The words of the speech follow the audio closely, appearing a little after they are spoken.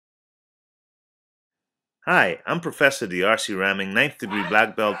Hi, I'm Professor D.R.C. Rahming, ninth degree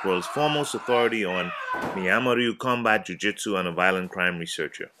black belt, world's foremost authority on Miyama Ryu combat jiu-jitsu and a violent crime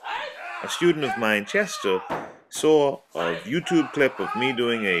researcher. A student of mine, Chester, saw a YouTube clip of me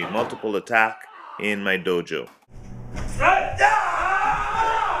doing a multiple attack in my dojo.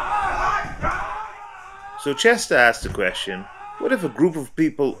 So Chester asked the question, what if a group of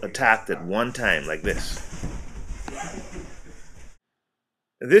people attacked at one time like this?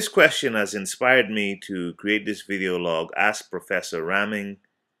 This question has inspired me to create this video log, Ask Professor Rahming,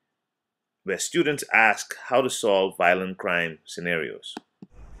 where students ask how to solve violent crime scenarios.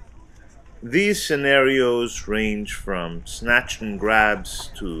 These scenarios range from snatch and grabs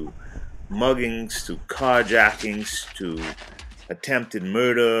to muggings to carjackings to attempted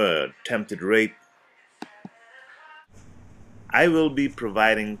murder, attempted rape. I will be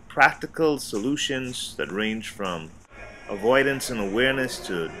providing practical solutions that range from avoidance and awareness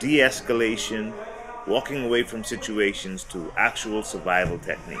to de-escalation, walking away from situations to actual survival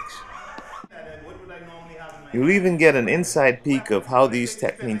techniques. You'll even get an inside peek of how these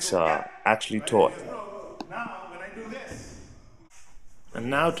techniques are actually taught. And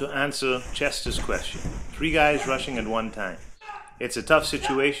now to answer Chester's question. 3 guys rushing at one time. It's a tough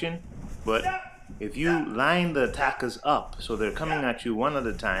situation, but if you line the attackers up so they're coming at you one at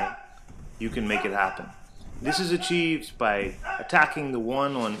a time, you can make it happen. This is achieved by attacking the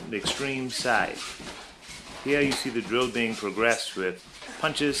one on the extreme side. Here you see the drill being progressed with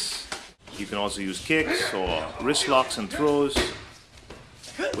punches. You can also use kicks or wrist locks and throws.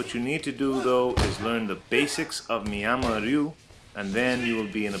 What you need to do though is learn the basics of Miyama Ryu, and then you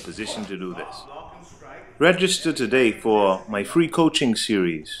will be in a position to do this. Register today for my free coaching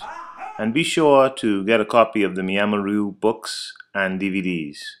series, and be sure to get a copy of the Miyama Ryu books and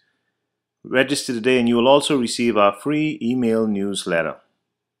DVDs. Register today and you will also receive our free email newsletter.